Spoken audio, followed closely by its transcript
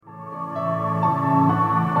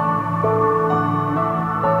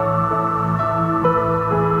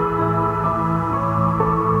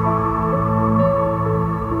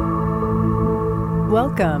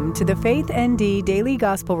Welcome to the FaithND Daily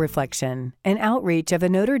Gospel Reflection, an outreach of the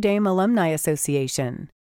Notre Dame Alumni Association.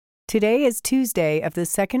 Today is Tuesday of the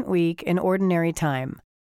second week in Ordinary Time.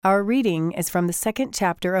 Our reading is from the second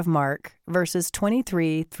chapter of Mark, verses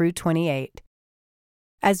 23 through 28.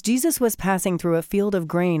 As Jesus was passing through a field of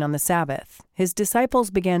grain on the Sabbath, his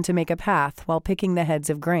disciples began to make a path while picking the heads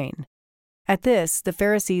of grain. At this, the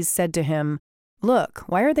Pharisees said to him, "Look,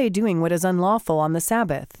 why are they doing what is unlawful on the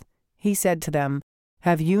Sabbath?" He said to them,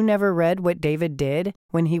 "Have you never read what David did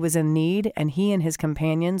when he was in need and he and his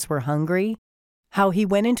companions were hungry? How he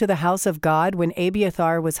went into the house of God when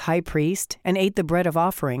Abiathar was high priest and ate the bread of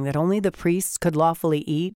offering that only the priests could lawfully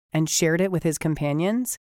eat and shared it with his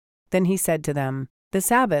companions?" Then he said to them, "The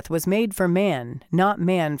Sabbath was made for man, not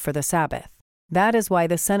man for the Sabbath. That is why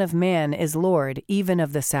the Son of Man is Lord even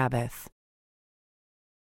of the Sabbath."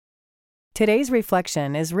 Today's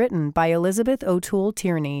reflection is written by Elizabeth O'Toole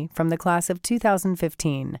Tierney from the class of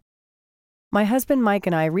 2015. My husband Mike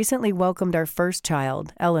and I recently welcomed our first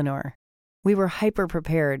child, Eleanor. We were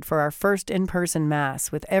hyper-prepared for our first in-person Mass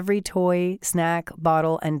with every toy, snack,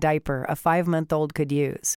 bottle, and diaper a 5-month-old could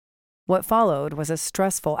use. What followed was a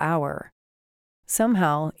stressful hour.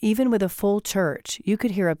 Somehow, even with a full church, you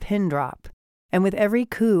could hear a pin drop, and with every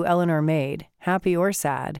coo Eleanor made, happy or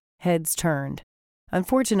sad, heads turned.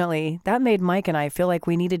 Unfortunately, that made Mike and I feel like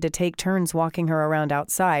we needed to take turns walking her around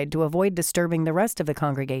outside to avoid disturbing the rest of the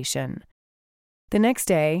congregation. The next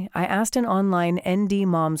day, I asked an online ND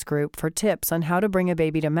Moms group for tips on how to bring a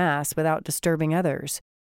baby to Mass without disturbing others.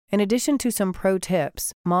 In addition to some pro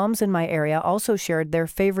tips, moms in my area also shared their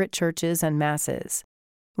favorite churches and Masses.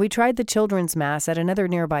 We tried the children's Mass at another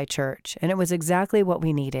nearby church, and it was exactly what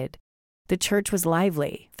we needed. The church was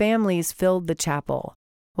lively, families filled the chapel.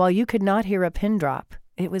 While you could not hear a pin drop,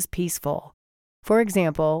 it was peaceful. For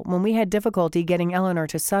example, when we had difficulty getting Eleanor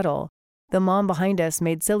to settle, the mom behind us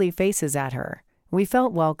made silly faces at her. We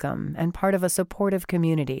felt welcome and part of a supportive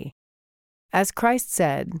community. As Christ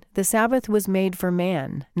said, the Sabbath was made for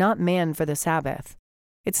man, not man for the Sabbath.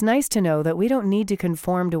 It's nice to know that we don't need to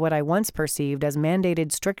conform to what I once perceived as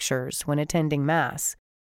mandated strictures when attending Mass.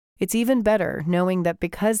 It's even better knowing that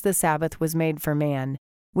because the Sabbath was made for man,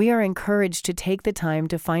 we are encouraged to take the time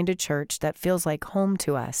to find a church that feels like home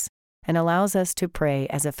to us and allows us to pray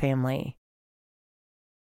as a family.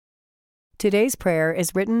 Today's prayer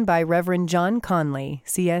is written by Reverend John Conley,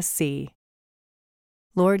 CSC.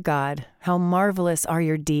 Lord God, how marvelous are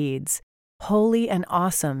your deeds. Holy and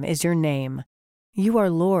awesome is your name. You are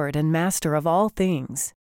Lord and Master of all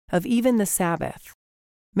things, of even the Sabbath.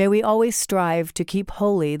 May we always strive to keep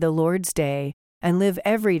holy the Lord's day and live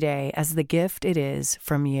every day as the gift it is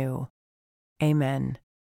from you. Amen.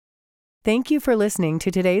 Thank you for listening to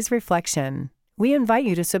today's reflection. We invite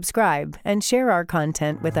you to subscribe and share our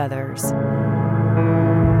content with others.